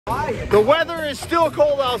The weather is still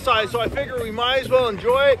cold outside, so I figure we might as well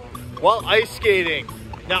enjoy it while ice skating.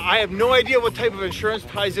 Now, I have no idea what type of insurance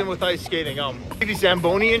ties in with ice skating. Maybe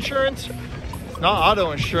Zamboni insurance? It's not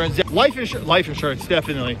auto insurance. Life insurance,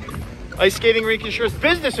 definitely. Ice skating rink insurance,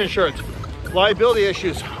 business insurance. Liability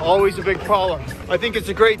issues, always a big problem. I think it's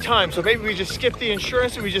a great time, so maybe we just skip the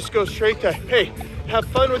insurance and we just go straight to, hey, have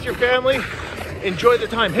fun with your family, enjoy the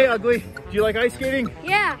time. Hey, Ugly, do you like ice skating?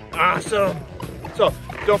 Yeah. Awesome. So,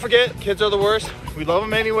 don't forget, kids are the worst. We love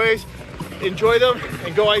them anyways. Enjoy them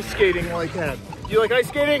and go ice skating while you can. Do you like ice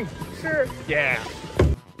skating? Sure. Yeah.